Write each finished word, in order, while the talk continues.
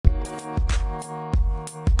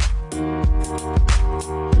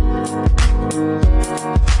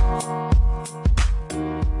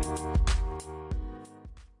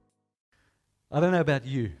know about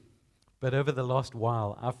you, but over the last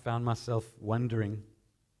while, I've found myself wondering,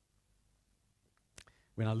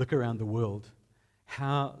 when I look around the world,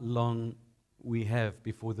 how long we have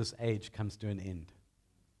before this age comes to an end.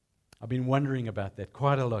 I've been wondering about that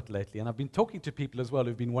quite a lot lately, and I've been talking to people as well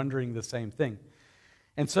who've been wondering the same thing.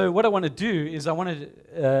 And so what I want to do is I want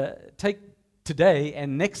to take today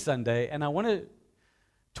and next Sunday, and I want to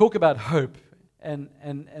talk about hope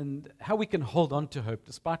and how we can hold on to hope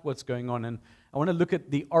despite what's going on. And I want to look at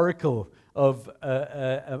the oracle of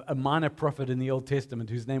a minor prophet in the Old Testament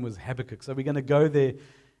whose name was Habakkuk. So we're going to go there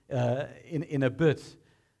in a bit.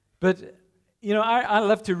 But you know, I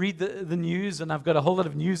love to read the news, and I've got a whole lot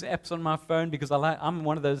of news apps on my phone because I'm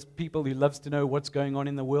one of those people who loves to know what's going on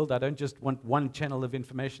in the world. I don't just want one channel of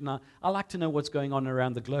information. I like to know what's going on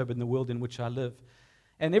around the globe and the world in which I live.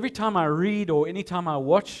 And every time I read or any time I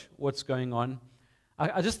watch what's going on,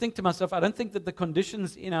 I just think to myself, I don't think that the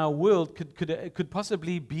conditions in our world could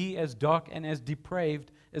possibly be as dark and as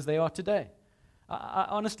depraved as they are today.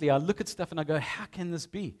 Honestly, I look at stuff and I go, how can this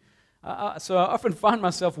be? So I often find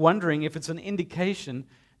myself wondering if it's an indication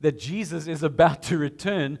that Jesus is about to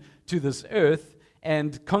return to this earth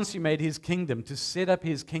and consummate his kingdom, to set up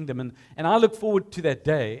his kingdom. And I look forward to that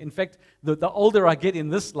day. In fact, the older I get in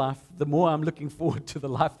this life, the more I'm looking forward to the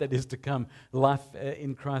life that is to come, life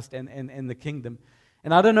in Christ and the kingdom.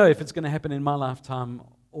 And I don't know if it's going to happen in my lifetime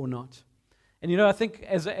or not. And you know, I think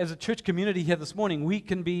as a church community here this morning, we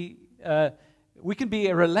can be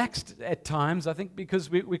relaxed at times, I think, because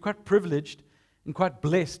we're quite privileged and quite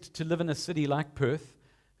blessed to live in a city like Perth,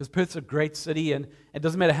 because Perth's a great city, and it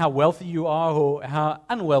doesn't matter how wealthy you are or how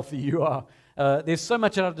unwealthy you are. There's so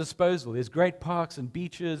much at our disposal. There's great parks and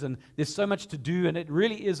beaches, and there's so much to do, and it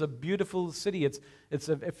really is a beautiful city. It's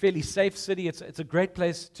a fairly safe city. It's a great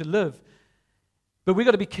place to live. But we've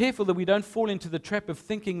got to be careful that we don't fall into the trap of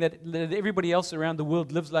thinking that everybody else around the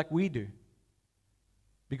world lives like we do,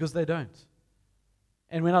 because they don't.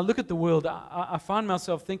 And when I look at the world, I find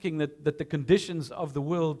myself thinking that the conditions of the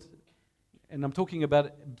world, and I'm talking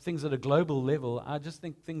about things at a global level, I just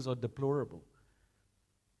think things are deplorable.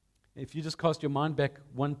 If you just cast your mind back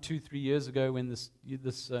 1, 2, 3 years ago when this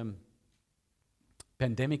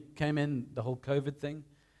pandemic came in, the whole COVID thing,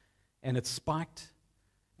 and it spiked.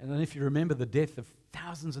 And then if you remember the death of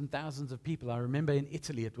thousands and thousands of people, I remember in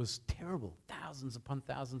Italy it was terrible, thousands upon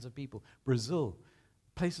thousands of people. Brazil,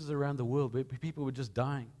 places around the world where people were just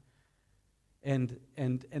dying. And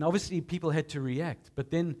obviously people had to react. But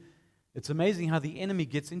then it's amazing how the enemy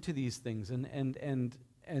gets into these things.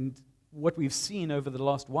 And what we've seen over the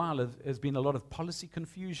last while has been a lot of policy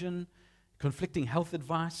confusion, conflicting health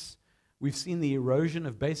advice. We've seen the erosion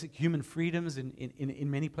of basic human freedoms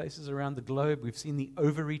in many places around the globe. We've seen the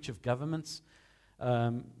overreach of governments.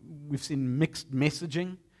 We've seen mixed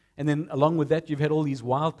messaging. And then along with that, you've had all these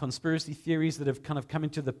wild conspiracy theories that have kind of come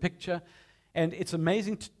into the picture. And it's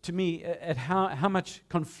amazing to me at how much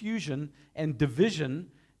confusion and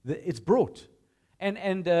division it's brought. And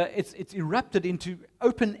it's erupted into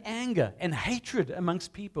open anger and hatred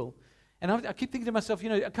amongst people. And I keep thinking to myself, you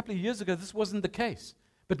know, a couple of years ago, this wasn't the case.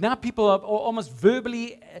 But now people are almost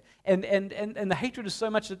verbally, and the hatred is so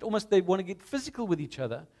much that almost they want to get physical with each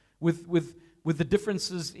other with the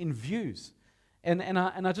differences in views. And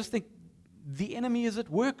I just think the enemy is at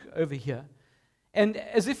work over here. And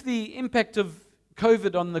as if the impact of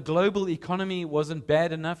COVID on the global economy wasn't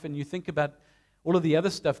bad enough, and you think about all of the other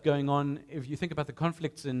stuff going on, if you think about the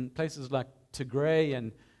conflicts in places like Tigray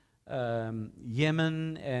and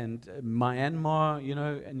Yemen and Myanmar, you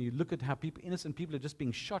know, and you look at how innocent people are just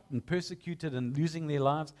being shot and persecuted and losing their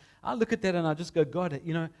lives. I look at that and I just go, God,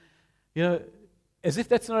 you know, as if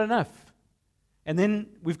that's not enough. And then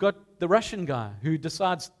we've got the Russian guy who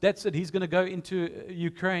decides that's it. He's going to go into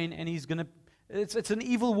Ukraine and he's going to. It's an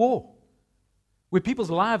evil war where people's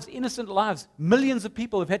lives, innocent lives, millions of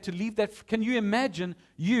people have had to leave that. Can you imagine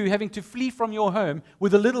you having to flee from your home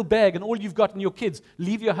with a little bag and all you've got and your kids,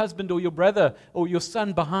 leave your husband or your brother or your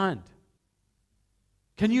son behind?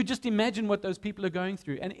 Can you just imagine what those people are going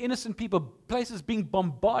through? And innocent people, places being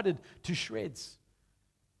bombarded to shreds.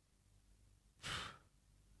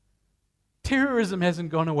 Terrorism hasn't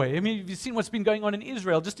gone away. I mean, have you seen what's been going on in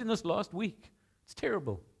Israel just in this last week? It's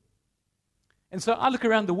terrible. And so I look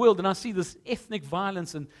around the world and I see this ethnic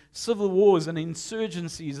violence and civil wars and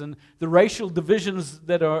insurgencies and the racial divisions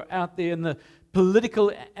that are out there and the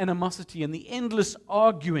political animosity and the endless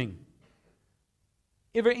arguing,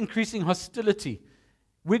 ever-increasing hostility.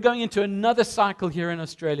 We're going into another cycle here in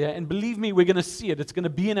Australia, and believe me, we're going to see it. It's going to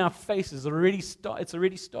be in our faces. It's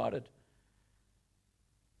already started.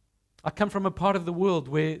 I come from a part of the world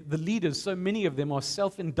where the leaders, so many of them, are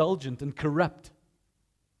self-indulgent and corrupt.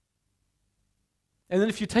 And then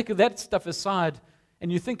if you take that stuff aside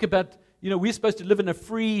and you think about, we're supposed to live in a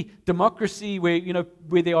free democracy where,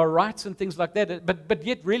 where there are rights and things like that. But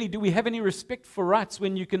yet, really, do we have any respect for rights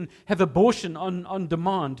when you can have abortion on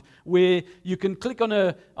demand, where you can click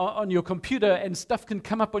on your computer and stuff can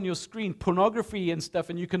come up on your screen, pornography and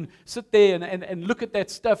stuff, and you can sit there and look at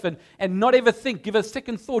that stuff and not ever give a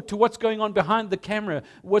second thought to what's going on behind the camera,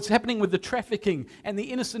 what's happening with the trafficking and the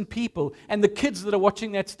innocent people and the kids that are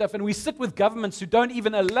watching that stuff. And we sit with governments who don't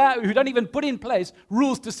even put in place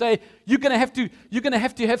rules to say, you're going to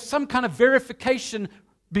have to have some kind of verification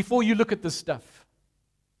before you look at this stuff.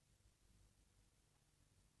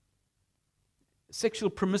 Sexual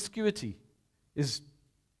promiscuity is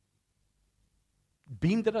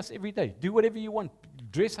beamed at us every day. Do whatever you want.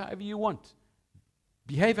 Dress however you want.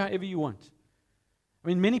 Behave however you want. I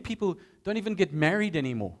mean, many people don't even get married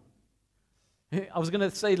anymore. I was going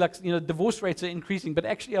to say, divorce rates are increasing, but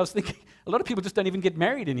actually I was thinking a lot of people just don't even get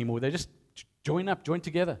married anymore. They just join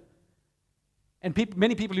together. And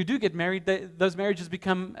many people who do get married, those marriages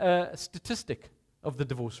become a statistic of the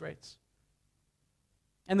divorce rates.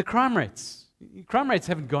 And the crime rates. Crime rates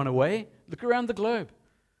haven't gone away. Look around the globe.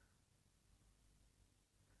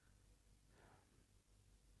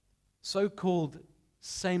 So-called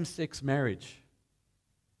same-sex marriage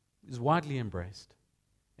is widely embraced.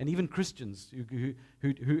 And even Christians who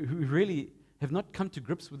really have not come to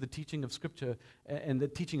grips with the teaching of Scripture and the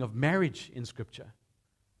teaching of marriage in Scripture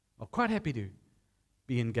are quite happy to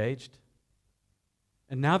be engaged.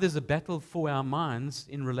 And now there's a battle for our minds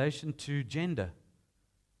in relation to gender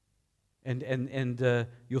and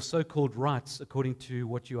your so-called rights according to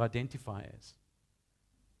what you identify as.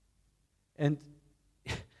 And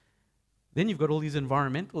then you've got all these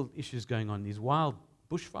environmental issues going on, these wild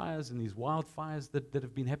bushfires and these wildfires that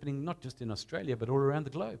have been happening not just in Australia but all around the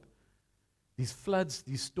globe. These floods,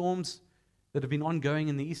 these storms that have been ongoing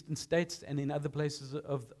in the eastern states and in other places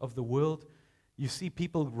of the world. You see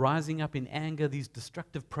people rising up in anger, these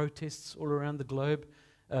destructive protests all around the globe.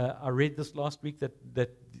 I read this last week that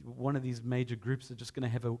one of these major groups are just going to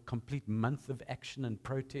have a complete month of action and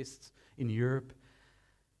protests in Europe.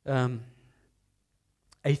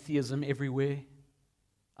 Atheism everywhere.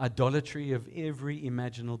 Idolatry of every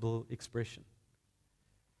imaginable expression.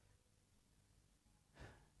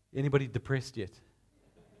 Anybody depressed yet?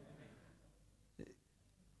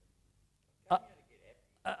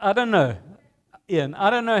 I don't know. Ian, I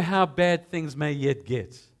don't know how bad things may yet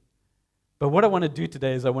get. But what I want to do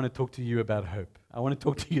today is I want to talk to you about hope. I want to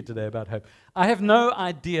talk to you today about hope. I have no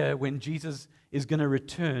idea when Jesus is going to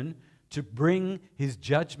return to bring his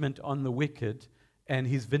judgment on the wicked and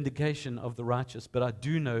his vindication of the righteous. But I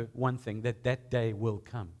do know one thing, that day will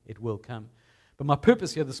come. It will come. But my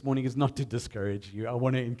purpose here this morning is not to discourage you. I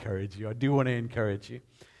want to encourage you. I do want to encourage you.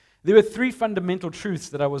 There were 3 fundamental truths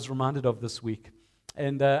that I was reminded of this week.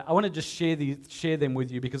 And I want to just share them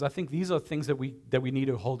with you because I think these are things that we need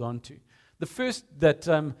to hold on to. The first that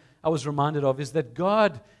I was reminded of is that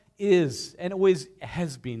God is and always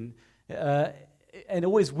has been and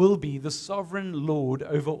always will be the sovereign Lord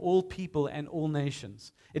over all people and all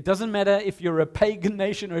nations. It doesn't matter if you're a pagan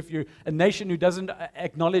nation or if you're a nation who doesn't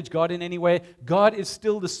acknowledge God in any way. God is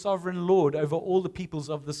still the sovereign Lord over all the peoples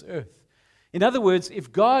of this earth. In other words,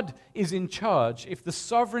 if God is in charge, if the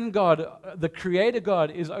sovereign God, the creator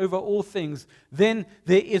God is over all things, then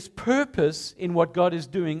there is purpose in what God is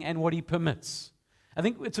doing and what he permits. I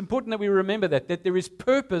think it's important that we remember that there is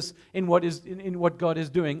purpose in what God is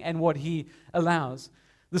doing and what he allows.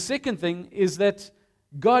 The second thing is that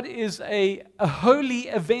God is a holy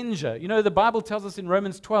avenger. You know, the Bible tells us in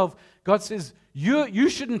Romans 12, God says, you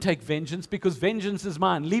shouldn't take vengeance because vengeance is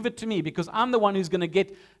mine. Leave it to me because I'm the one who's going to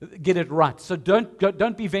get it right. So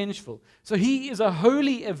don't be vengeful. So he is a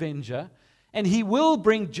holy avenger and he will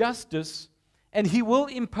bring justice and he will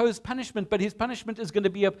impose punishment, but his punishment is going to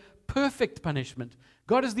be a perfect punishment.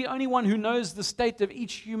 God is the only one who knows the state of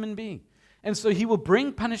each human being. And so he will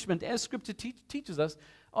bring punishment, as Scripture teaches us,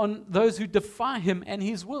 on those who defy him and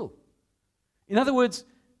his will. In other words,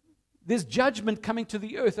 there's judgment coming to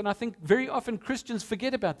the earth, and I think very often Christians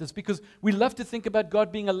forget about this because we love to think about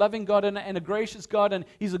God being a loving God and a gracious God, and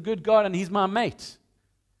he's a good God, and he's my mate.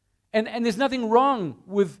 And there's nothing wrong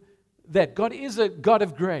with that. God is a God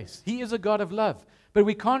of grace. He is a God of love. But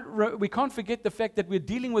we can't forget the fact that we're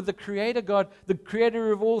dealing with the Creator God, the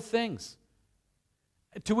Creator of all things,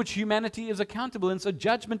 to which humanity is accountable. And so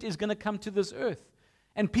judgment is going to come to this earth.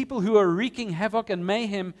 And people who are wreaking havoc and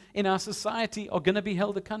mayhem in our society are going to be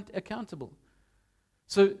held accountable.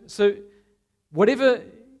 So whatever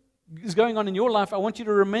is going on in your life, I want you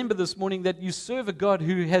to remember this morning that you serve a God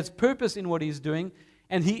who has purpose in what he's doing,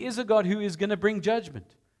 And He is a God who is going to bring judgment.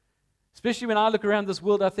 Especially when I look around this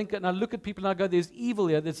world, I think, and I look at people and I go, there's evil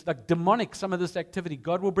here. There's like demonic, some of this activity.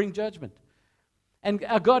 God will bring judgment. And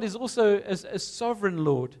our God is also a sovereign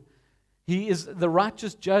Lord. He is the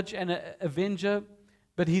righteous judge and avenger,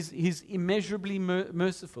 but He's immeasurably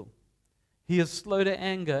merciful. He is slow to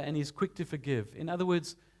anger and He's quick to forgive. In other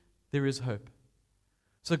words, there is hope.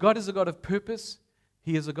 So God is a God of purpose.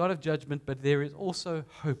 He is a God of judgment, but there is also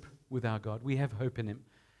hope with our God. We have hope in Him.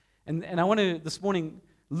 And I want to, this morning,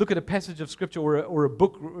 look at a passage of Scripture or a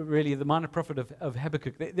book, really, the minor prophet of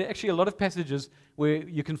Habakkuk. There are actually a lot of passages where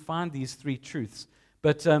you can find these three truths.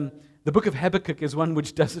 But the book of Habakkuk is one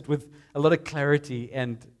which does it with a lot of clarity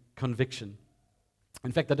and conviction.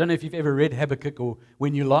 In fact, I don't know if you've ever read Habakkuk or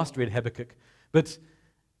when you last read Habakkuk,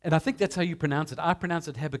 and I think that's how you pronounce it. I pronounce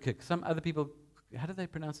it Habakkuk. Some other people, how do they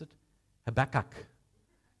pronounce it? Habakkuk.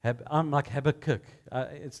 I'm like Habakkuk.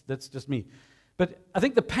 That's just me. But I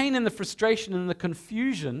think the pain and the frustration and the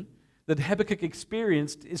confusion that Habakkuk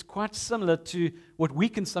experienced is quite similar to what we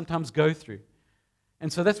can sometimes go through.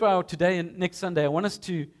 And so that's why today and next Sunday I want us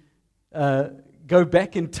to go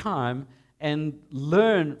back in time and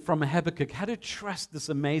learn from Habakkuk how to trust this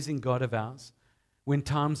amazing God of ours when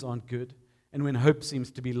times aren't good and when hope seems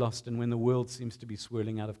to be lost and when the world seems to be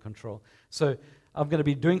swirling out of control. So I'm going to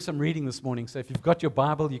be doing some reading this morning. So if you've got your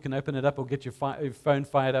Bible, you can open it up or get your phone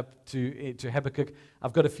fired up to Habakkuk.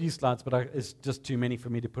 I've got a few slides, but it's just too many for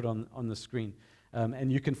me to put on the screen.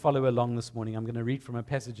 And you can follow along this morning. I'm going to read from a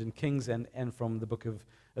passage in Kings and from the book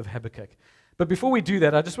of Habakkuk. But before we do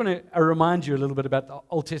that, I just want to remind you a little bit about the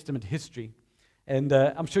Old Testament history. And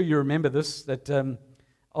I'm sure you remember this, that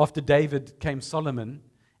after David came Solomon,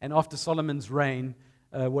 and after Solomon's reign,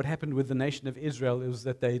 what happened with the nation of Israel was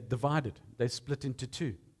that they divided. They split into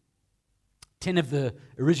two. 10 of the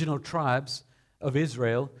original tribes of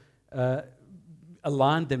Israel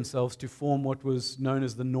aligned themselves to form what was known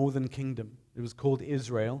as the Northern Kingdom. It was called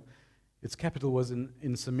Israel. Its capital was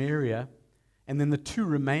in Samaria. And then the two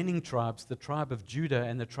remaining tribes, the tribe of Judah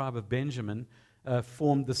and the tribe of Benjamin,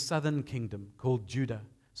 formed the Southern Kingdom called Judah.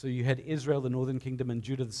 So you had Israel, the Northern Kingdom, and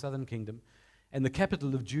Judah, the Southern Kingdom. And the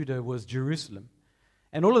capital of Judah was Jerusalem.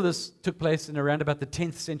 And all of this took place in around about the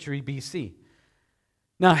 10th century BC.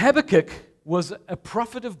 Now, Habakkuk was a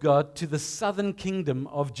prophet of God to the southern kingdom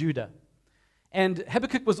of Judah. And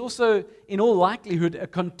Habakkuk was also, in all likelihood, a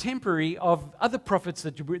contemporary of other prophets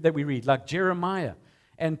that we read, like Jeremiah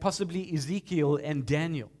and possibly Ezekiel and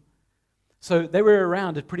Daniel. So they were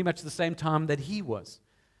around at pretty much the same time that he was.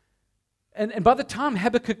 And by the time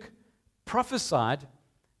Habakkuk prophesied,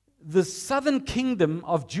 the southern kingdom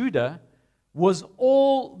of Judah was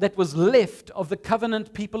all that was left of the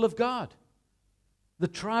covenant people of God. The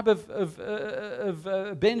tribe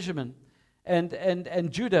of Benjamin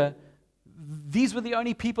and Judah, these were the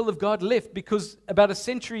only people of God left, because about a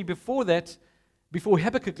century before that, before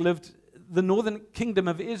Habakkuk lived, the northern kingdom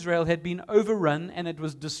of Israel had been overrun and it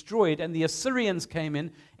was destroyed, and the Assyrians came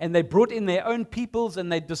in and they brought in their own peoples and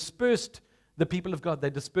they dispersed the people of God. They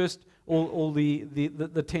dispersed all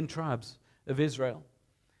the 10 tribes of Israel.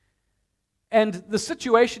 And the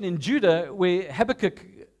situation in Judah, where Habakkuk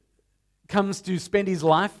comes to spend his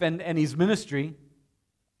life and his ministry,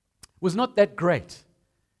 was not that great.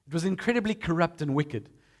 It was incredibly corrupt and wicked.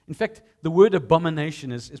 In fact, the word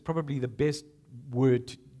abomination is probably the best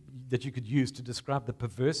word that you could use to describe the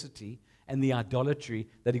perversity and the idolatry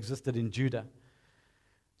that existed in Judah.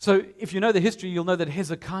 So if you know the history, you'll know that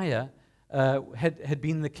Hezekiah had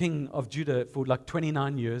been the king of Judah for like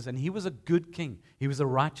 29 years, and he was a good king. He was a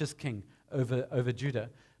righteous king over Judah.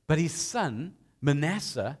 But his son,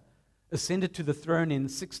 Manasseh, ascended to the throne in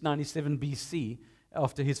 697 BC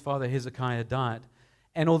after his father Hezekiah died.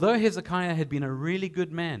 And although Hezekiah had been a really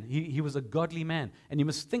good man, he was a godly man. And you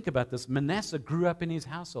must think about this. Manasseh grew up in his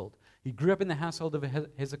household. He grew up in the household of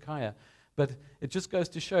Hezekiah. But it just goes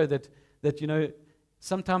to show that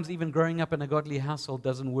sometimes even growing up in a godly household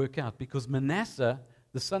doesn't work out, because Manasseh,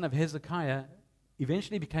 the son of Hezekiah,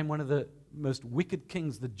 eventually became one of the most wicked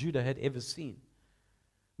kings that Judah had ever seen.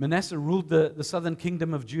 Manasseh ruled the southern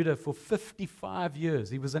kingdom of Judah for 55 years.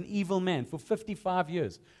 He was an evil man for 55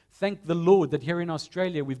 years. Thank the Lord that here in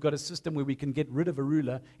Australia we've got a system where we can get rid of a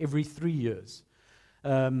ruler every 3 years.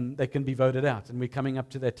 They can be voted out, and we're coming up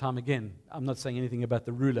to that time again. I'm not saying anything about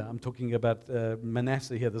the ruler. I'm talking about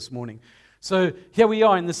Manasseh here this morning. So here we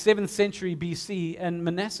are in the 7th century BC, and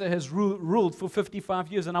Manasseh has ruled for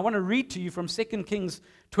 55 years. And I want to read to you from 2 Kings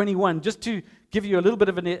 21, just to give you a little bit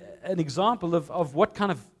of an example of what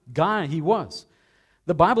kind of guy he was.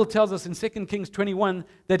 The Bible tells us in 2 Kings 21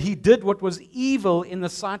 that he did what was evil in the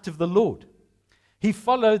sight of the Lord. He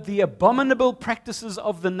followed the abominable practices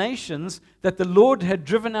of the nations that the Lord had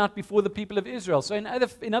driven out before the people of Israel. So in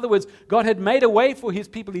other words, God had made a way for his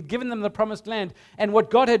people. He'd given them the promised land. And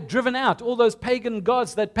what God had driven out, all those pagan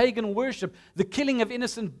gods, that pagan worship, the killing of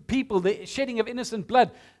innocent people, the shedding of innocent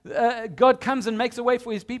blood, God comes and makes a way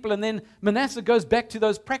for his people. And then Manasseh goes back to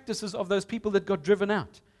those practices of those people that got driven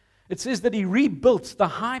out. It says that he rebuilt the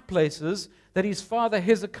high places that his father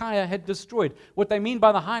Hezekiah had destroyed. What they mean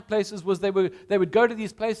by the high places was they would go to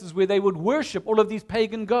these places where they would worship all of these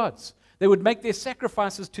pagan gods. They would make their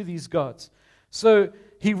sacrifices to these gods. So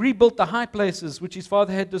he rebuilt the high places which his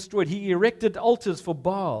father had destroyed. He erected altars for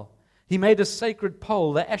Baal. He made a sacred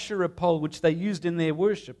pole, the Asherah pole, which they used in their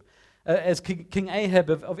worship, as King Ahab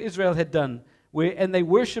of Israel had done. And they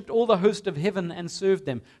worshipped all the host of heaven and served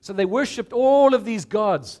them. So they worshipped all of these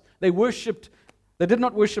gods. They did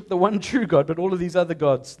not worship the one true God, but all of these other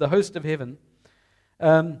gods, the host of heaven.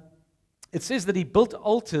 It says that he built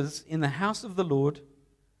altars in the house of the Lord,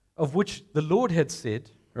 of which the Lord had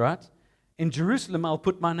said, right, in Jerusalem I'll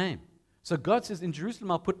put my name. So God says, in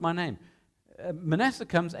Jerusalem I'll put my name. Manasseh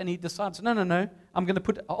comes and he decides, no, I'm going to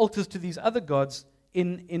put altars to these other gods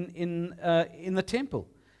in the temple.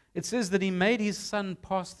 It says that he made his son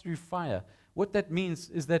pass through fire. What that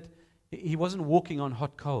means is that he wasn't walking on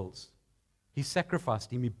hot coals. He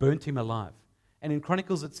sacrificed him. He burnt him alive. And in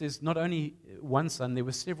Chronicles it says not only one son, there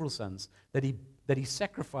were several sons that he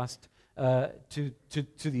sacrificed to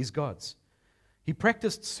these gods. He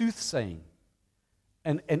practiced soothsaying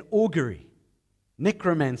and augury,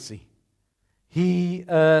 necromancy. He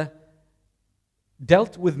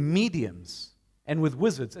dealt with mediums and with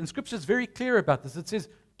wizards. And Scripture is very clear about this. It says,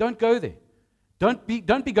 don't go there. Don't be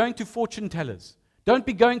going to fortune tellers. Don't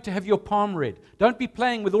be going to have your palm read. Don't be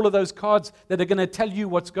playing with all of those cards that are going to tell you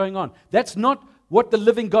what's going on. That's not what the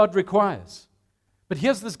living God requires. But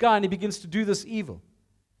here's this guy, and he begins to do this evil.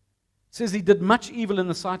 It says he did much evil in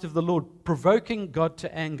the sight of the Lord, provoking God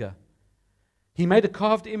to anger. He made a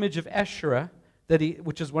carved image of Asherah,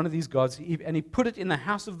 which is one of these gods, and he put it in the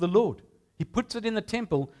house of the Lord. He puts it in the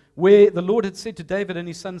temple where the Lord had said to David and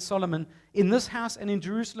his son Solomon, in this house and in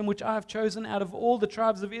Jerusalem, which I have chosen out of all the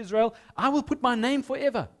tribes of Israel, I will put my name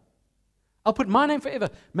forever. I'll put my name forever.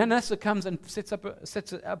 Manasseh comes and sets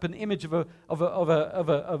up an image of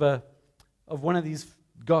one of these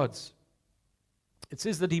gods. It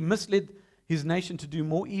says that he misled his nation to do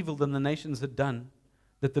more evil than the nations had done,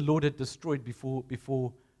 that the Lord had destroyed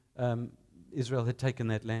before Israel had taken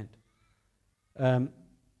that land.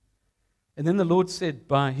 And then the Lord said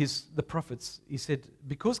by the prophets, he said,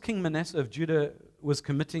 because King Manasseh of Judah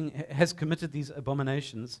has committed these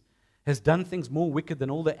abominations, has done things more wicked than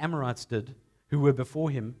all the Amorites did, who were before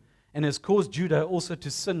him, and has caused Judah also to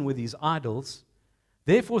sin with his idols,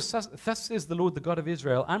 therefore thus says the Lord, the God of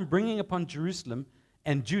Israel, I'm bringing upon Jerusalem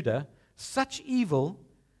and Judah such evil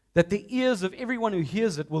that the ears of everyone who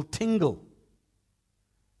hears it will tingle.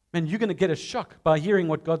 Man, you're going to get a shock by hearing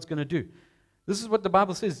what God's going to do. This is what the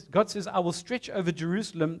Bible says. God says, I will stretch over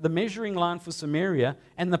Jerusalem the measuring line for Samaria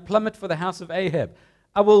and the plummet for the house of Ahab.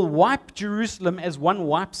 I will wipe Jerusalem as one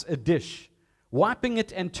wipes a dish, wiping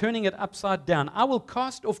it and turning it upside down. I will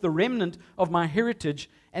cast off the remnant of my heritage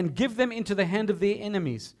and give them into the hand of their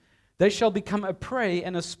enemies. They shall become a prey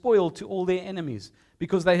and a spoil to all their enemies,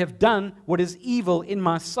 because they have done what is evil in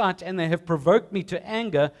my sight, and they have provoked me to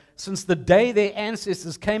anger since the day their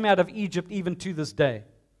ancestors came out of Egypt, even to this day.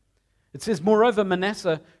 It says, moreover,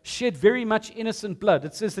 Manasseh shed very much innocent blood.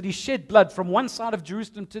 It says that he shed blood from one side of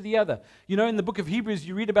Jerusalem to the other. You know, in the book of Hebrews,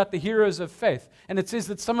 you read about the heroes of faith, and it says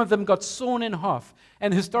that some of them got sawn in half.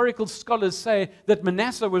 And historical scholars say that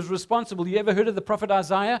Manasseh was responsible. You ever heard of the prophet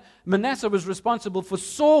Isaiah? Manasseh was responsible for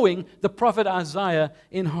sawing the prophet Isaiah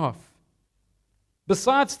in half.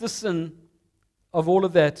 Besides the sin of all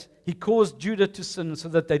of that, he caused Judah to sin so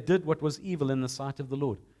that they did what was evil in the sight of the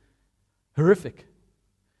Lord. Horrific.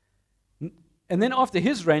 And then after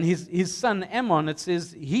his reign, his son Ammon, it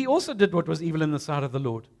says, he also did what was evil in the sight of the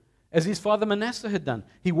Lord, as his father Manasseh had done.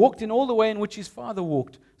 He walked in all the way in which his father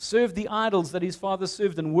walked, served the idols that his father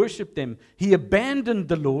served, and worshipped them. He abandoned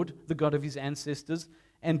the Lord, the God of his ancestors,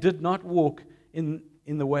 and did not walk in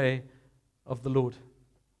the way of the Lord.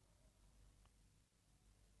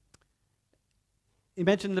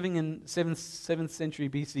 Imagine living in 7th century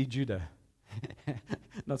BC Judah.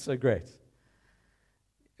 Not so great.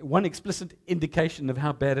 One explicit indication of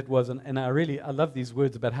how bad it was, and I love these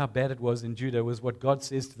words about how bad it was in Judah, was what God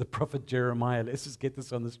says to the prophet Jeremiah. Let's just get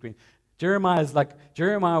this on the screen.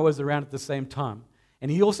 Jeremiah was around at the same time, and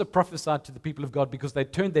he also prophesied to the people of God because they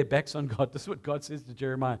turned their backs on God. This is what God says to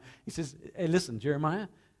Jeremiah. He says, hey, listen, Jeremiah,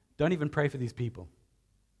 don't even pray for these people.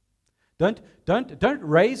 Don't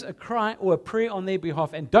raise a cry or a prayer on their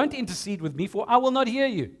behalf, and don't intercede with me, for I will not hear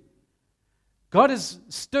you. God is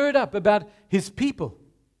stirred up about his people.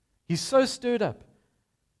 He's so stirred up.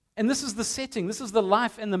 And this is the setting. This is the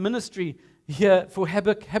life and the ministry here for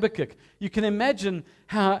Habakkuk. You can imagine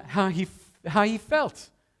how he felt.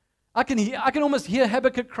 I can almost hear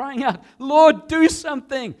Habakkuk crying out, Lord, do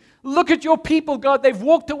something. Look at your people, God. They've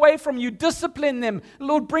walked away from you. Discipline them.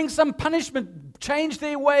 Lord, bring some punishment. Change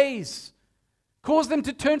their ways. Cause them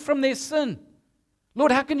to turn from their sin.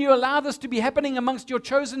 Lord, how can you allow this to be happening amongst your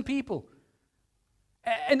chosen people?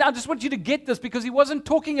 And I just want you to get this, because he wasn't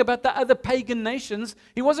talking about the other pagan nations.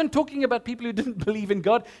 He wasn't talking about people who didn't believe in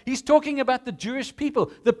God. He's talking about the Jewish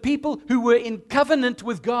people, the people who were in covenant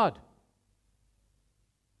with God.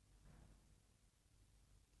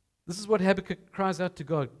 This is what Habakkuk cries out to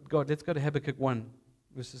God. God, let's go to Habakkuk 1,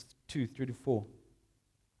 verses 2 through to 4.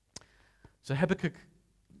 So Habakkuk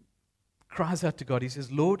cries out to God. He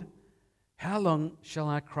says, Lord, how long shall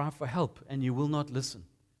I cry for help and you will not listen?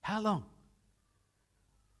 How long?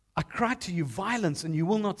 I cry to you violence and you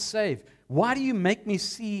will not save. Why do you make me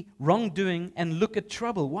see wrongdoing and look at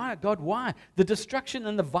trouble? Why, God, why? The destruction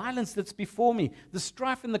and the violence that's before me, the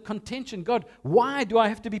strife and the contention. God, why do I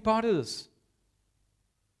have to be part of this?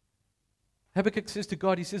 Habakkuk says to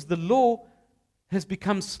God, he says, the law has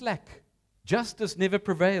become slack. Justice never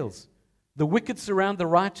prevails. The wicked surround the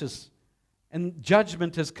righteous, and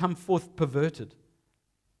judgment has come forth perverted.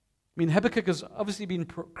 I mean, Habakkuk has obviously been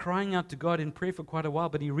crying out to God in prayer for quite a while,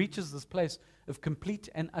 but he reaches this place of complete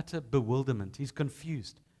and utter bewilderment. He's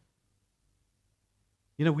confused.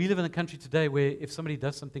 You know, we live in a country today where if somebody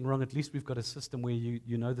does something wrong, at least we've got a system where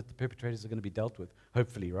you know that the perpetrators are going to be dealt with,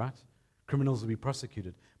 hopefully, right? Criminals will be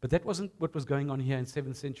prosecuted. But that wasn't what was going on here in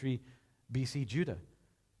 7th century BC Judah.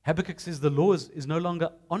 Habakkuk says the law is no longer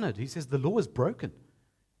honored. He says the law is broken.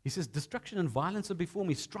 He says destruction and violence are before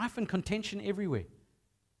me, strife and contention everywhere.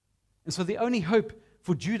 And so the only hope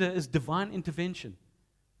for Judah is divine intervention.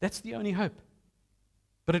 That's the only hope.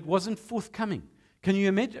 But it wasn't forthcoming. Can you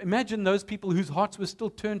imagine those people whose hearts were still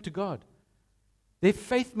turned to God? Their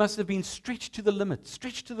faith must have been stretched to the limit,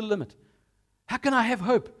 stretched to the limit. How can I have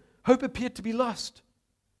hope? Hope appeared to be lost.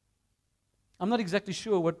 I'm not exactly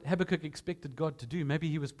sure what Habakkuk expected God to do. Maybe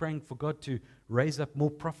he was praying for God to raise up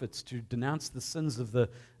more prophets to denounce the sins of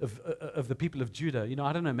the people of Judah. You know,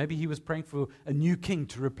 I don't know. Maybe he was praying for a new king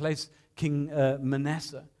to replace King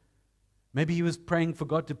Manasseh. Maybe he was praying for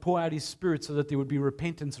God to pour out his Spirit so that there would be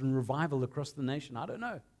repentance and revival across the nation. I don't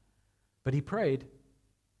know. But he prayed,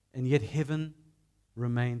 and yet heaven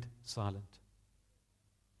remained silent.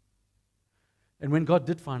 And when God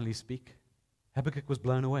did finally speak, Habakkuk was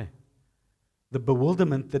blown away. The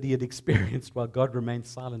bewilderment that he had experienced while God remained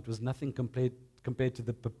silent was nothing compared to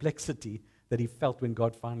the perplexity that he felt when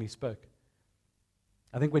God finally spoke.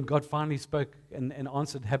 I think when God finally spoke and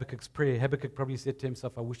answered Habakkuk's prayer, Habakkuk probably said to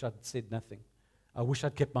himself, I wish I'd said nothing. I wish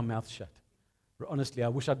I'd kept my mouth shut. Honestly, I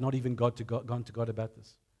wish I'd not even gone to God about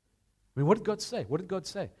this. I mean, what did God say? What did God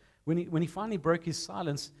say? When he finally broke his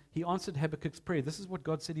silence, he answered Habakkuk's prayer. This is what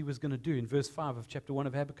God said he was going to do in verse 5 of chapter 1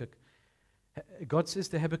 of Habakkuk. God says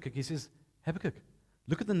to Habakkuk, he says, Habakkuk,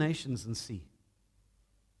 look at the nations and see.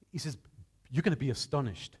 He says, you're going to be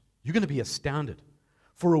astonished. You're going to be astounded.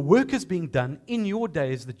 For a work is being done in your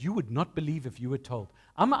days that you would not believe if you were told.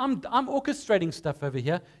 I'm orchestrating stuff over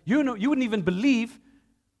here. You wouldn't even believe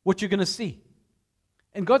what you're going to see.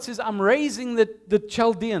 And God says, I'm raising the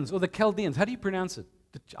Chaldeans, or the Chaldeans. How do you pronounce it?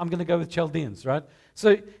 I'm going to go with Chaldeans, right?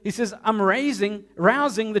 So he says, I'm rousing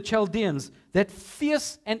the Chaldeans, that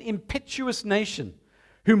fierce and impetuous nation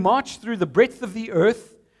who march through the breadth of the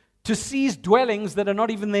earth to seize dwellings that are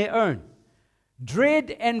not even their own.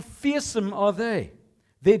 Dread and fearsome are they.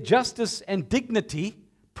 Their justice and dignity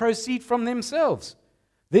proceed from themselves.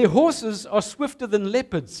 Their horses are swifter than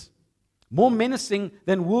leopards, more menacing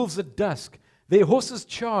than wolves at dusk. Their horses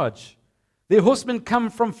charge. Their horsemen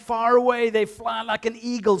come from far away. They fly like an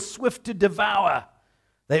eagle, swift to devour.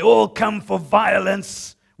 They all come for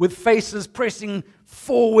violence. With faces pressing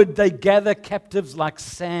forward, they gather captives like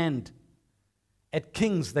sand. At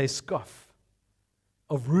kings they scoff.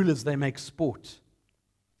 Of rulers they make sport.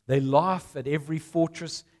 They laugh at every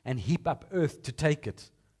fortress and heap up earth to take it.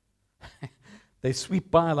 They sweep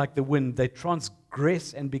by like the wind. They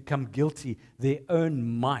transgress and become guilty. Their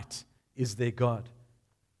own might is their God.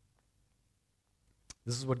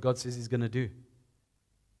 This is what God says he's going to do.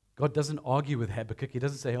 God doesn't argue with Habakkuk. He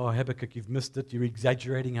doesn't say, oh, Habakkuk, you've missed it. You're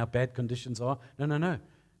exaggerating how bad conditions are. No.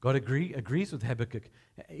 God agrees with Habakkuk.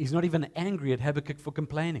 He's not even angry at Habakkuk for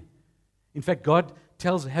complaining. In fact, God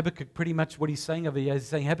tells Habakkuk pretty much what he's saying over here. He's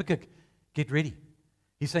saying, Habakkuk, get ready.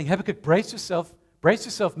 He's saying, Habakkuk, brace yourself,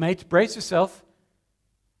 mate, brace yourself,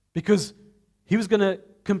 because he was going to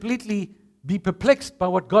completely be perplexed by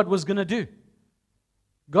what God was going to do.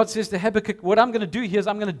 God says to Habakkuk, what I'm going to do here is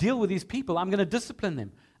I'm going to deal with these people. I'm going to discipline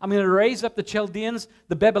them. I'm going to raise up the Chaldeans,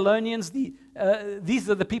 the Babylonians. These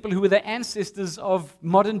are the people who were the ancestors of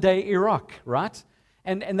modern-day Iraq, right?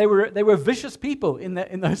 And they were vicious people in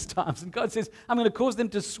those times. And God says, I'm going to cause them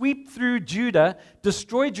to sweep through Judah,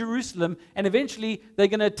 destroy Jerusalem, and eventually they're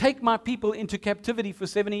going to take my people into captivity for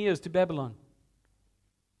 70 years to Babylon.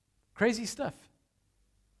 Crazy stuff.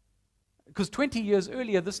 Because 20 years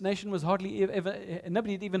earlier, this nation was hardly ever,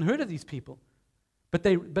 nobody had even heard of these people. But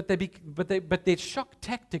their shock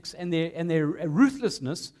tactics and their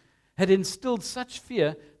ruthlessness had instilled such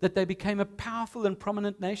fear that they became a powerful and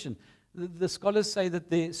prominent nation. The scholars say that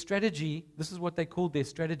their strategy, this is what they called their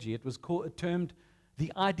strategy, it was termed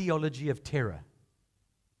the ideology of terror.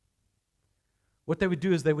 What they would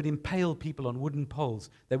do is they would impale people on wooden poles.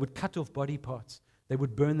 They would cut off body parts. They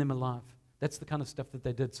would burn them alive. That's the kind of stuff that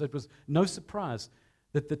they did. So it was no surprise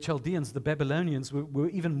that the Chaldeans, the Babylonians, were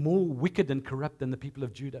even more wicked and corrupt than the people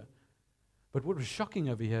of Judah. But what was shocking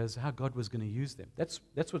over here is how God was going to use them. That's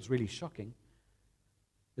what's really shocking.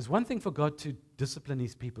 It's one thing for God to discipline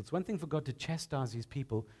his people. It's one thing for God to chastise his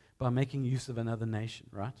people by making use of another nation,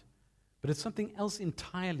 right? But it's something else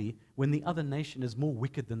entirely when the other nation is more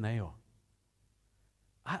wicked than they are.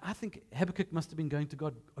 I think Habakkuk must have been going to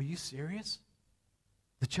God, are you serious?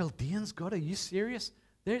 The Chaldeans, God, are you serious?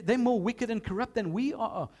 They're more wicked and corrupt than we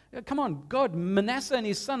are. Come on, God, Manasseh and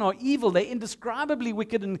his son are evil. They're indescribably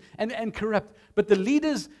wicked and corrupt. But the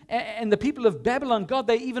leaders and the people of Babylon, God,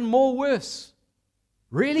 they're even more worse.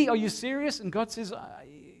 Really? Are you serious? And God says,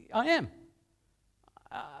 I am.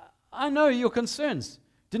 I know your concerns.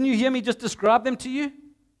 Didn't you hear me just describe them to you?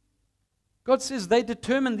 God says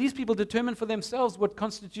these people determine for themselves what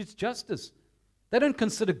constitutes justice. They don't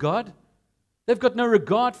consider God. They've got no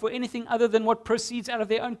regard for anything other than what proceeds out of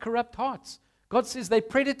their own corrupt hearts. God says they're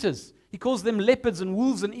predators. He calls them leopards and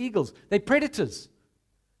wolves and eagles. They're predators.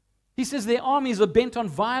 He says their armies are bent on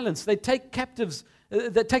violence. They take captives,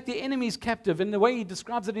 they take their enemies captive. And the way he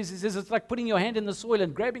describes it is, he says it's like putting your hand in the soil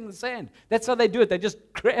and grabbing the sand. That's how they do it. They just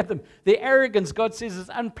grab them. Their arrogance, God says, is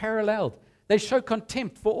unparalleled. They show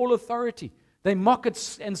contempt for all authority. They mock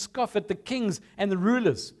at and scoff at the kings and the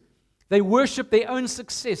rulers. They worship their own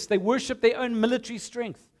success. They worship their own military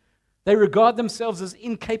strength. They regard themselves as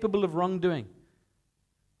incapable of wrongdoing.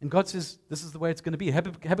 And God says, this is the way it's going to be.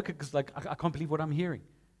 Habakkuk is like, I can't believe what I'm hearing.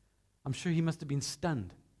 I'm sure he must have been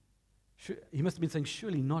stunned. He must have been saying,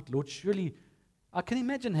 surely not, Lord. Surely, I can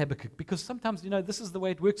imagine Habakkuk, because sometimes, this is the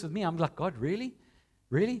way it works with me. I'm like, God, really?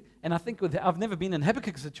 Really? And I think I've never been in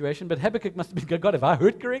Habakkuk's situation, but Habakkuk must have been going, God, have I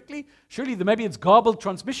heard correctly? Surely maybe it's garbled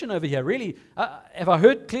transmission over here. Really? Have I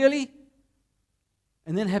heard clearly?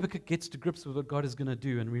 And then Habakkuk gets to grips with what God is going to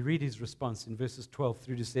do, and we read his response in verses 12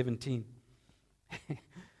 through to 17.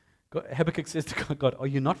 Habakkuk says to God, are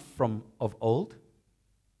you not from of old?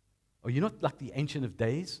 Are you not like the Ancient of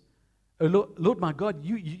Days? Oh, Lord my God,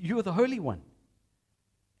 you are the Holy One.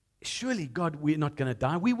 Surely, God, we're not going to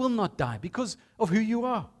die. We will not die because of who you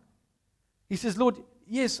are. He says, Lord,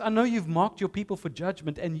 yes, I know you've marked your people for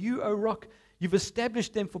judgment, and you, O rock, you've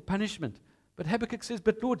established them for punishment. But Habakkuk says,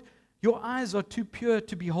 but Lord, your eyes are too pure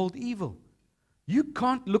to behold evil. You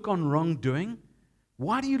can't look on wrongdoing.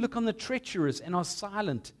 Why do you look on the treacherous and are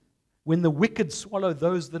silent when the wicked swallow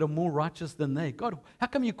those that are more righteous than they? God, how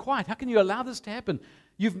come you're quiet? How can you allow this to happen?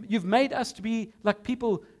 You've made us to be like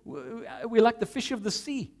people, we're like the fish of the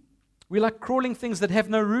sea. We're like crawling things that have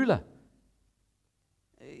no ruler.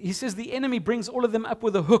 He says the enemy brings all of them up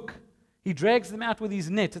with a hook. He drags them out with his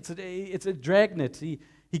net. It's a drag net.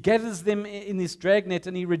 He gathers them in this dragnet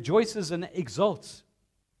and he rejoices and exalts.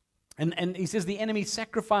 And he says the enemy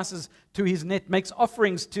sacrifices to his net, makes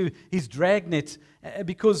offerings to his dragnet,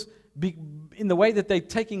 because in the way that they're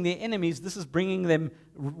taking their enemies, this is bringing them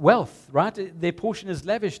wealth, right? Their portion is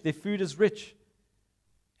lavish, their food is rich.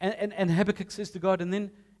 And Habakkuk says to God, and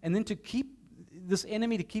then to keep this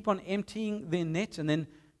enemy to keep on emptying their net and then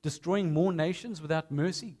destroying more nations without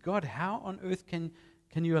mercy, God, how on earth can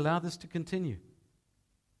you allow this to continue?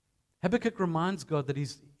 Habakkuk reminds God that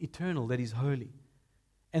he's eternal, that he's holy.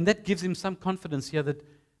 And that gives him some confidence here that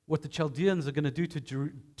what the Chaldeans are going to do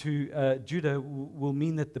to Judah will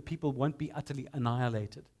mean that the people won't be utterly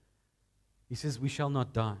annihilated. He says, we shall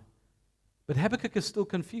not die. But Habakkuk is still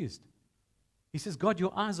confused. He says, God,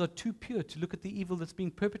 your eyes are too pure to look at the evil that's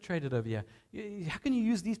being perpetrated over here. How can you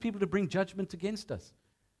use these people to bring judgment against us?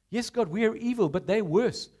 Yes, God, we are evil, but they're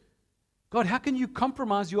worse. God, how can you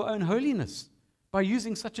compromise your own holiness by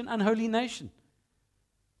using such an unholy nation?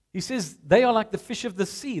 He says they are like the fish of the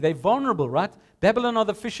sea. They're vulnerable, right? Babylon are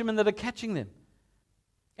the fishermen that are catching them.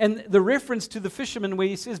 And the reference to the fishermen where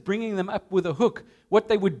he says bringing them up with a hook, what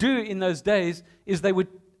they would do in those days is they would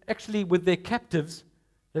actually, with their captives,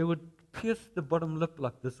 they would pierce the bottom lip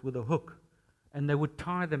like this with a hook. And they would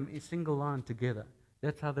tie them in single line together.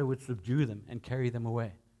 That's how they would subdue them and carry them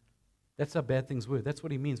away. That's how bad things were. That's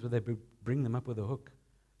what he means when they bring them up with a hook.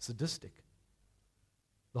 Sadistic.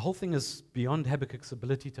 The whole thing is beyond Habakkuk's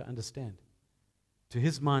ability to understand. To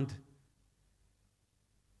his mind,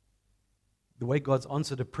 the way God's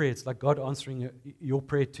answered a prayer, it's like God answering your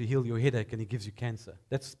prayer to heal your headache and he gives you cancer.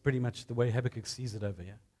 That's pretty much the way Habakkuk sees it over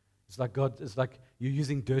here. It's like you're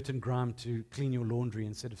using dirt and grime to clean your laundry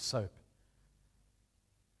instead of soap.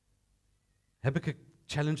 Habakkuk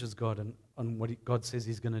challenges God on what God says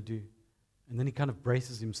he's going to do. And then he kind of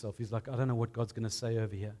braces himself. He's like, I don't know what God's going to say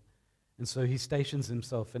over here. And so he stations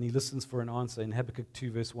himself and he listens for an answer. In Habakkuk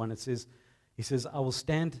 2 verse 1 he says, I will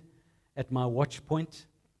stand at my watch point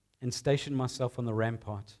and station myself on the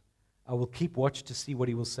rampart. I will keep watch to see what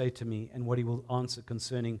he will say to me and what he will answer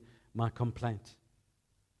concerning my complaint.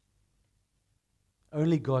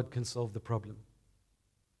 Only God can solve the problem.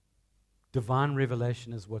 Divine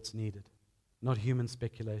revelation is what's needed, not human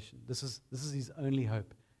speculation. This is his only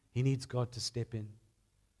hope. He needs God to step in,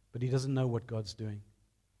 but he doesn't know what God's doing.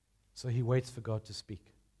 So he waits for God to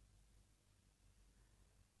speak.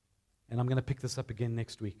 And I'm going to pick this up again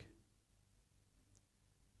next week.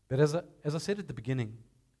 But as I said at the beginning,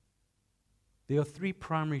 there are three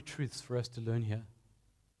primary truths for us to learn here.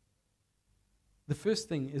 The first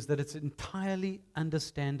thing is that it's entirely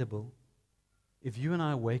understandable if you and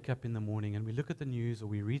I wake up in the morning and we look at the news or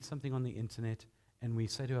we read something on the internet and we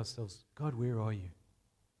say to ourselves, God, where are you?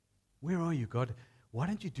 Where are you, God? Why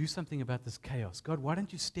don't you do something about this chaos? God, why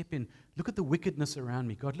don't you step in? Look at the wickedness around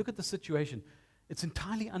me. God, look at the situation. It's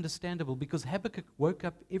entirely understandable because Habakkuk woke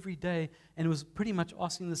up every day and was pretty much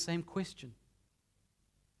asking the same question.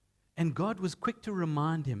 And God was quick to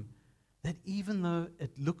remind him that even though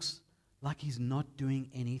it looks like he's not doing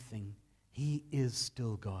anything, he is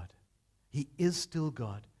still God. He is still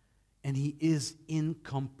God, and he is in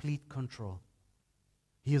complete control.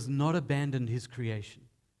 He has not abandoned his creation.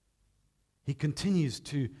 He continues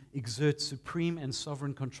to exert supreme and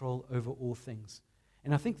sovereign control over all things.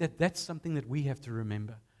 And I think that that's something that we have to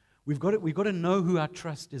remember. We've got to know who our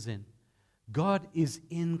trust is in. God is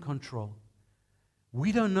in control.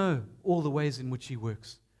 We don't know all the ways in which he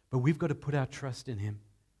works, but we've got to put our trust in him.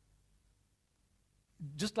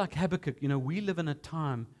 Just like Habakkuk, we live in a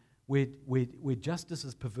time where justice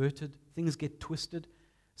is perverted, things get twisted.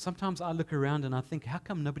 Sometimes I look around and I think, how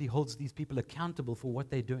come nobody holds these people accountable for what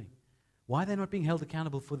they're doing? Why are they not being held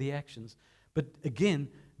accountable for the actions? But again,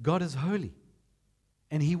 God is holy,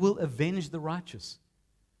 and he will avenge the righteous.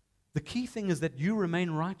 The key thing is that you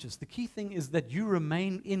remain righteous. The key thing is that you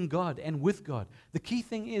remain in God and with God. The key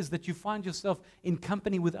thing is that you find yourself in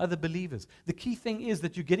company with other believers. The key thing is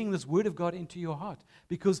that you're getting this word of God into your heart,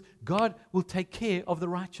 because God will take care of the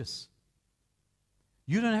righteous.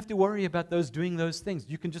 You don't have to worry about those doing those things.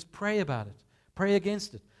 You can just pray about it. Pray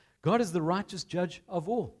against it. God is the righteous judge of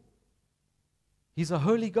all. He's a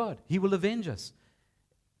holy God. He will avenge us.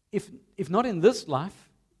 If not in this life,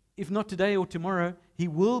 if not today or tomorrow, he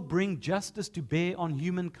will bring justice to bear on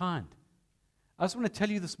humankind. I just want to tell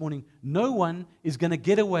you this morning, no one is going to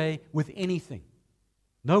get away with anything.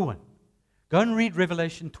 No one. Go and read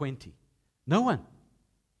Revelation 20. No one.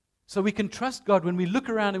 So we can trust God when we look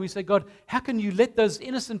around and we say, God, how can you let those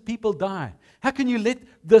innocent people die? How can you let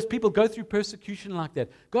those people go through persecution like that?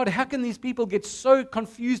 God, how can these people get so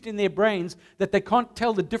confused in their brains that they can't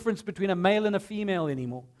tell the difference between a male and a female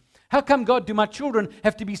anymore? How come, God, do my children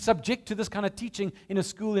have to be subject to this kind of teaching in a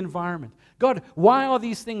school environment? God, why are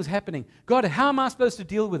these things happening? God, how am I supposed to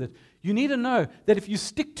deal with it? You need to know that if you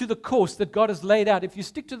stick to the course that God has laid out, if you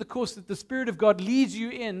stick to the course that the Spirit of God leads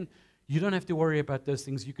you in, you don't have to worry about those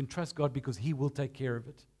things. You can trust God because he will take care of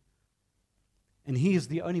it. And he is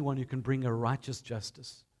the only one who can bring a righteous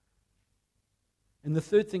justice. And the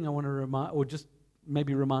third thing I want to remind, or just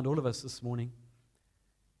maybe remind all of us this morning,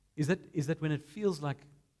 is that when it feels like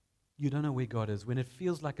you don't know where God is, when it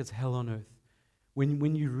feels like it's hell on earth,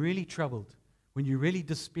 when you're really troubled, when you're really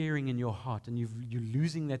despairing in your heart and you're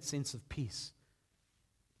losing that sense of peace,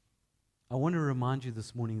 I want to remind you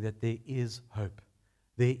this morning that there is hope.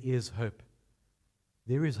 There is hope.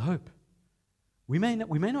 There is hope. We may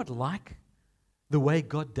not like the way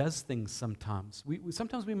God does things sometimes.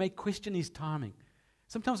 Sometimes we may question his timing.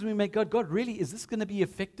 Sometimes we may go, God, really, is this going to be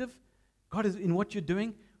effective? God, is in what you're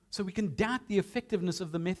doing? So we can doubt the effectiveness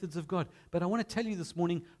of the methods of God. But I want to tell you this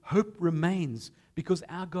morning, hope remains because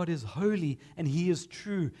our God is holy and He is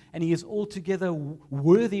true and He is altogether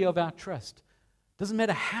worthy of our trust. Doesn't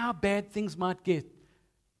matter how bad things might get,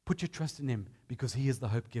 put your trust in Him because He is the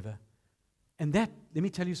hope giver. And that, let me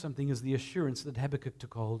tell you something, is the assurance that Habakkuk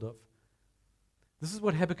took hold of. This is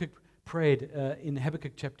what Habakkuk prayed in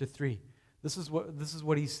Habakkuk chapter 3. This is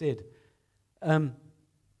what he said.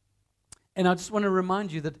 And I just want to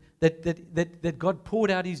remind you that God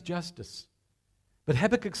poured out His justice. But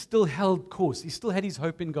Habakkuk still held course. He still had his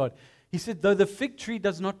hope in God. He said, though the fig tree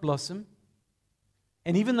does not blossom,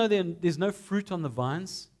 and even though there's no fruit on the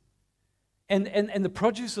vines, and the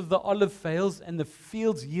produce of the olive fails, and the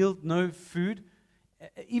fields yield no food,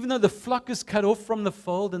 even though the flock is cut off from the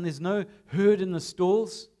fold, and there's no herd in the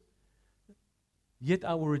stalls, yet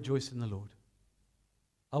I will rejoice in the Lord.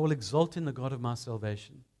 I will exult in the God of my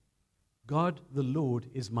salvation. God, the Lord,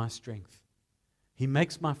 is my strength. He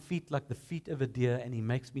makes my feet like the feet of a deer, and He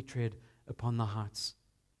makes me tread upon the heights.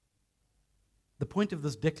 The point of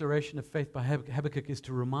this declaration of faith by Habakkuk is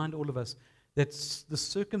to remind all of us that the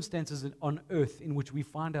circumstances on earth in which we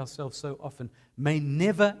find ourselves so often may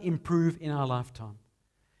never improve in our lifetime.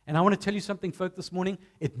 And I want to tell you something, folk, this morning.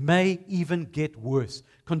 It may even get worse.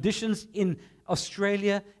 Conditions in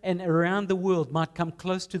Australia and around the world might come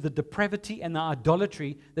close to the depravity and the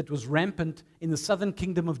idolatry that was rampant in the southern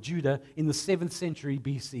kingdom of Judah in the 7th century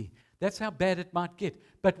BC. That's how bad it might get.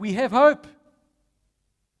 But we have hope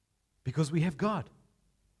because we have God.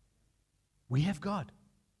 We have God.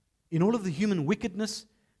 In all of the human wickedness,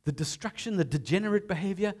 the destruction, the degenerate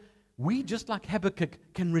behavior, we, just like Habakkuk,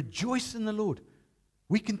 can rejoice in the Lord.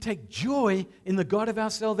 We can take joy in the God of our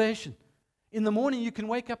salvation. In the morning, you can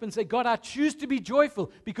wake up and say, God, I choose to be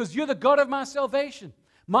joyful because You're the God of my salvation.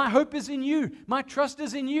 My hope is in You. My trust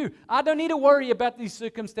is in You. I don't need to worry about these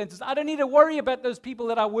circumstances. I don't need to worry about those people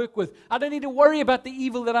that I work with. I don't need to worry about the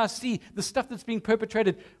evil that I see, the stuff that's being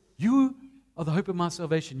perpetrated. You are the hope of my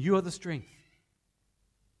salvation. You are the strength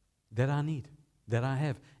that I need, that I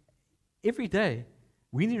have. Every day,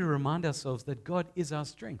 we need to remind ourselves that God is our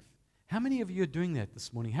strength. How many of you are doing that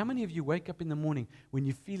this morning? How many of you wake up in the morning when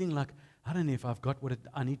you're feeling like, I don't know if I've got what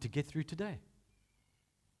I need to get through today?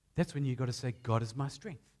 That's when you've got to say, God is my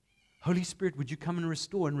strength. Holy Spirit, would You come and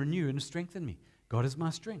restore and renew and strengthen me? God is my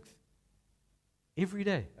strength. Every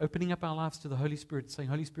day, opening up our lives to the Holy Spirit, saying,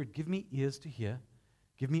 Holy Spirit, give me ears to hear,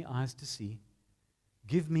 give me eyes to see,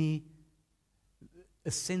 give me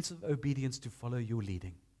a sense of obedience to follow Your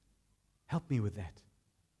leading. Help me with that.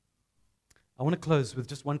 I want to close with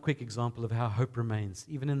just one quick example of how hope remains,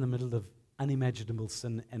 even in the middle of unimaginable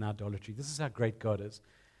sin and idolatry. This is how great God is.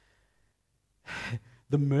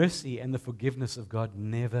 The mercy and the forgiveness of God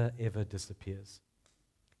never, ever disappears.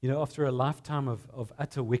 You know, after a lifetime of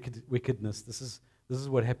utter wickedness, this is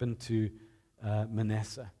what happened to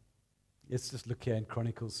Manasseh. Let's just look here in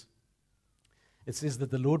Chronicles. It says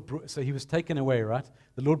that the Lord, so he was taken away, right?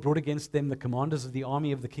 The Lord brought against them the commanders of the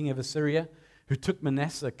army of the king of Assyria, who took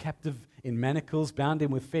Manasseh captive in manacles, bound him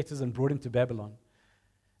with fetters, and brought him to Babylon.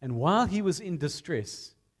 And while he was in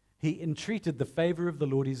distress, he entreated the favor of the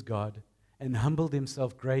Lord his God and humbled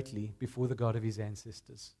himself greatly before the God of his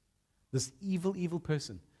ancestors. This evil, evil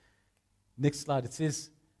person. Next slide, it says,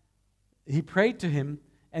 he prayed to Him,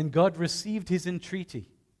 and God received his entreaty.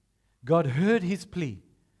 God heard his plea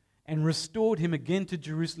and restored him again to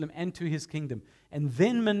Jerusalem and to his kingdom. And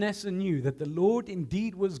then Manasseh knew that the Lord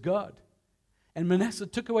indeed was God. And Manasseh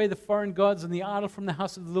took away the foreign gods and the idol from the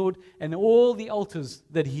house of the Lord and all the altars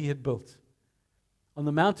that he had built on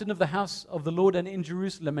the mountain of the house of the Lord and in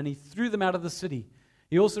Jerusalem, and he threw them out of the city.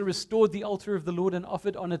 He also restored the altar of the Lord and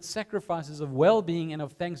offered on it sacrifices of well-being and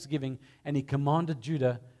of thanksgiving, and he commanded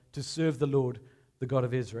Judah to serve the Lord, the God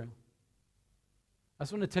of Israel. I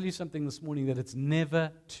just want to tell you something this morning, that it's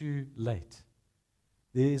never too late.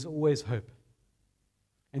 There is always hope.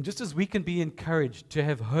 And just as we can be encouraged to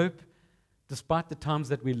have hope despite the times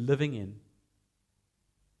that we're living in,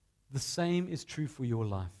 the same is true for your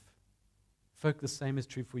life. Folk, the same is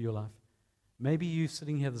true for your life. Maybe you're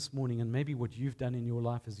sitting here this morning, and maybe what you've done in your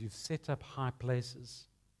life is you've set up high places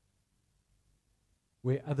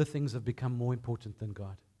where other things have become more important than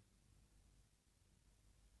God.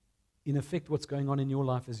 In effect, what's going on in your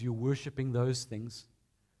life is you're worshiping those things.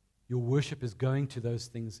 Your worship is going to those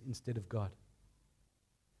things instead of God.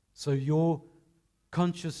 So your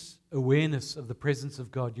conscious awareness of the presence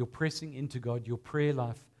of God, your pressing into God, your prayer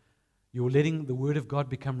life, you're letting the Word of God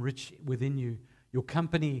become rich within you, your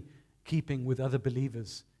company keeping with other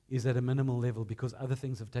believers is at a minimal level because other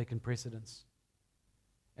things have taken precedence.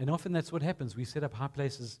 And often that's what happens. We set up high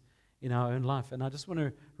places in our own life. And I just want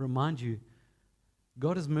to remind you,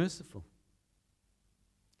 God is merciful.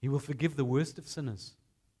 He will forgive the worst of sinners.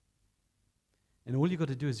 And all you've got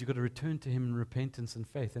to do is you've got to return to Him in repentance and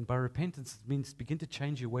faith. And by repentance, it means begin to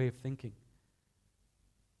change your way of thinking.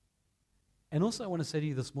 And also I want to say to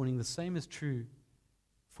you this morning, the same is true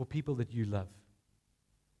for people that you love.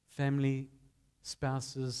 Family,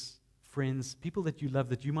 spouses, friends, people that you love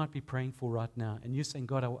that you might be praying for right now. And you're saying,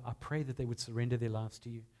 God, I pray that they would surrender their lives to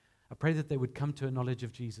you. I pray that they would come to a knowledge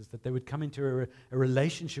of Jesus, that they would come into a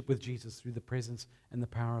relationship with Jesus through the presence and the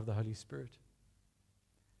power of the Holy Spirit.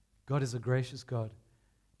 God is a gracious God.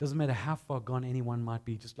 It doesn't matter how far gone anyone might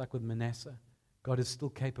be, just like with Manasseh, God is still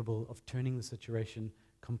capable of turning the situation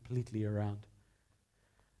completely around.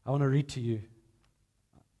 I want to read to you,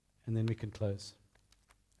 and then we can close.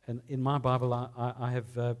 And in my Bible, I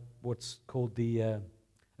have what's called the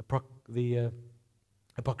Apocrypha.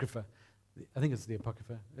 I think it's the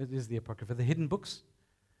Apocrypha. It is the Apocrypha. The hidden books.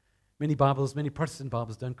 Many Protestant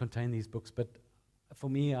Bibles don't contain these books, but for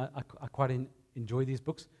me, I quite enjoy these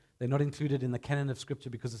books. They're not included in the canon of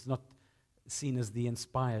Scripture because it's not seen as the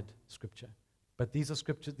inspired Scripture. But these are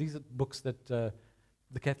books that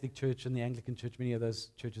the Catholic Church and the Anglican Church, many of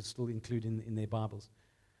those churches still include in their Bibles.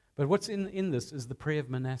 But what's in this is the prayer of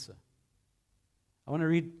Manasseh. I want to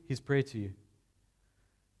read his prayer to you.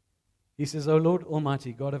 He says, O Lord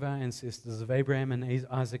Almighty, God of our ancestors, of Abraham and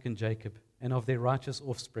Isaac and Jacob, and of their righteous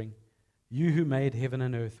offspring, you who made heaven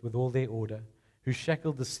and earth with all their order, who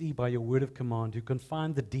shackled the sea by your word of command, who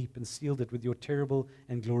confined the deep and sealed it with your terrible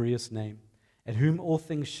and glorious name, at whom all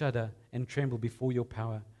things shudder and tremble before your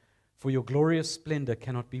power. For your glorious splendor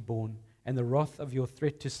cannot be borne, and the wrath of your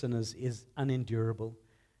threat to sinners is unendurable.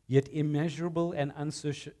 Yet immeasurable and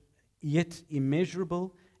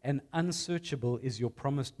unsearchable is your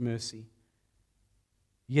promised mercy.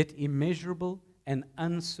 Yet immeasurable and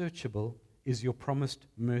unsearchable is your promised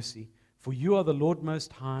mercy. For you are the Lord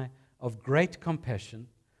Most High, of great compassion,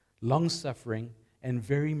 long-suffering, and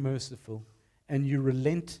very merciful, and you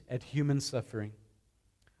relent at human suffering.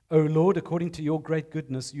 O Lord, according to your great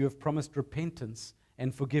goodness, you have promised repentance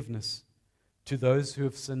and forgiveness to those who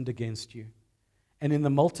have sinned against you. And in the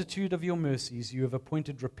multitude of your mercies, you have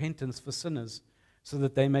appointed repentance for sinners, so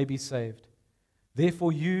that they may be saved.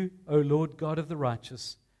 Therefore you, O Lord God of the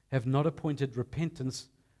righteous, have not appointed repentance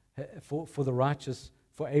for the righteous,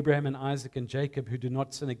 for Abraham and Isaac and Jacob, who do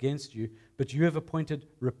not sin against you, but you have appointed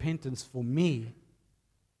repentance for me,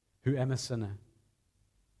 who am a sinner.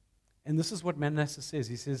 And this is what Manasseh says.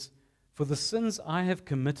 He says, for the sins I have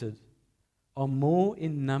committed are more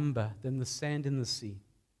in number than the sand in the sea.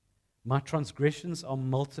 My transgressions are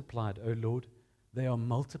multiplied, O Lord, they are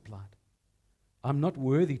multiplied. I'm not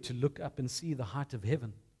worthy to look up and see the height of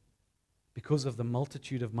heaven because of the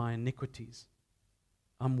multitude of my iniquities.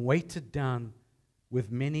 I'm weighted down with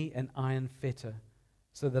many an iron fetter,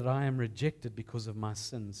 so that I am rejected because of my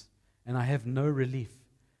sins, and I have no relief,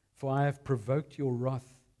 for I have provoked your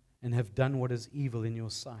wrath and have done what is evil in your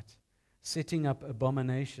sight, setting up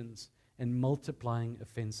abominations and multiplying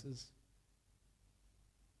offenses.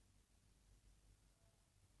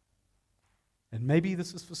 And maybe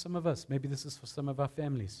this is for some of us. Maybe this is for some of our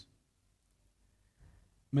families.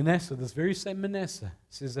 Manasseh, this very same Manasseh,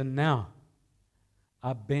 says, and now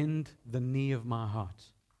I bend the knee of my heart,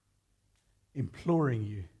 imploring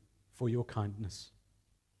you for your kindness.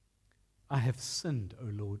 I have sinned, O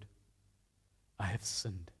Lord. I have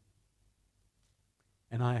sinned.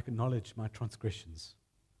 And I acknowledge my transgressions.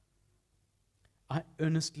 I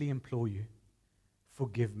earnestly implore you,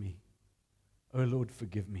 forgive me. O Lord,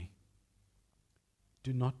 forgive me.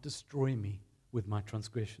 Do not destroy me with my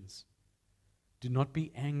transgressions. Do not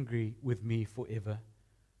be angry with me forever,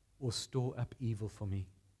 or store up evil for me.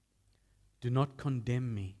 Do not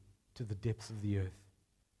condemn me to the depths of the earth.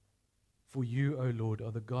 For you, O Lord,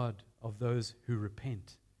 are the God of those who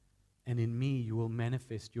repent, and in me you will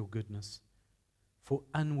manifest your goodness. For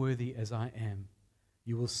unworthy as I am,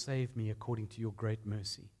 you will save me according to your great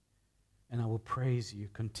mercy, and I will praise you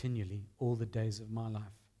continually all the days of my life.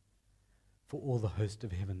 For all the host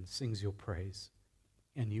of heaven sings your praise,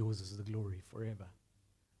 and yours is the glory forever.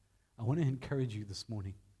 I want to encourage you this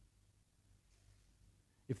morning.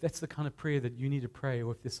 If that's the kind of prayer that you need to pray,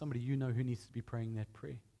 or if there's somebody you know who needs to be praying that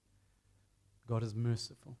prayer, God is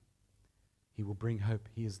merciful. He will bring hope.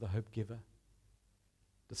 He is the hope giver.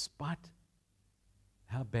 Despite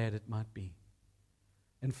how bad it might be.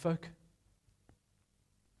 And folk,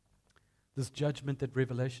 this judgment that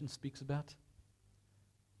Revelation speaks about,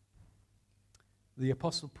 the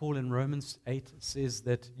Apostle Paul in Romans 8 says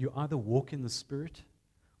that you either walk in the Spirit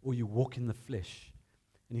or you walk in the flesh.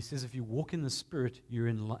 And he says if you walk in the Spirit, you're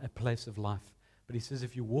in a place of life. But he says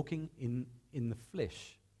if you're walking in the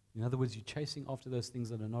flesh, in other words, you're chasing after those things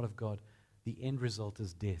that are not of God, the end result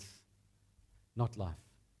is death, not life.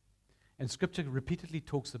 And Scripture repeatedly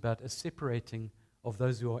talks about a separating of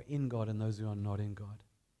those who are in God and those who are not in God.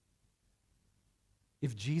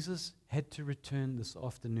 If Jesus had to return this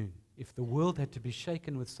afternoon, if the world had to be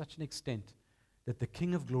shaken with such an extent that the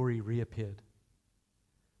King of Glory reappeared,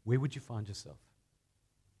 where would you find yourself?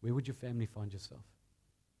 Where would your family find yourself?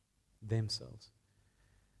 Themselves.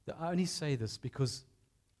 I only say this because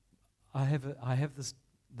I have this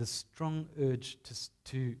strong urge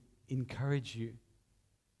to encourage you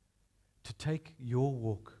to take your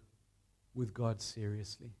walk with God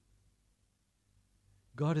seriously.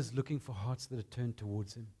 God is looking for hearts that are turned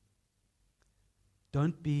towards Him.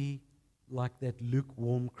 Don't be like that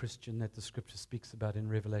lukewarm Christian that the Scripture speaks about in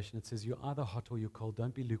Revelation. It says, you're either hot or you're cold.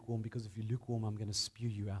 Don't be lukewarm, because if you're lukewarm, I'm going to spew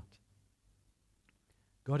you out.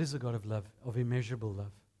 God is a God of love, of immeasurable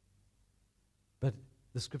love. But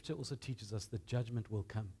the Scripture also teaches us that judgment will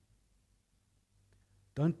come.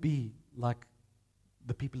 Don't be like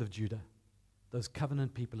the people of Judah, those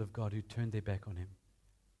covenant people of God who turned their back on Him.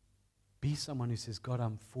 Be someone who says, God,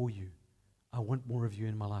 I'm for you. I want more of you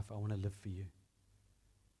in my life. I want to live for you.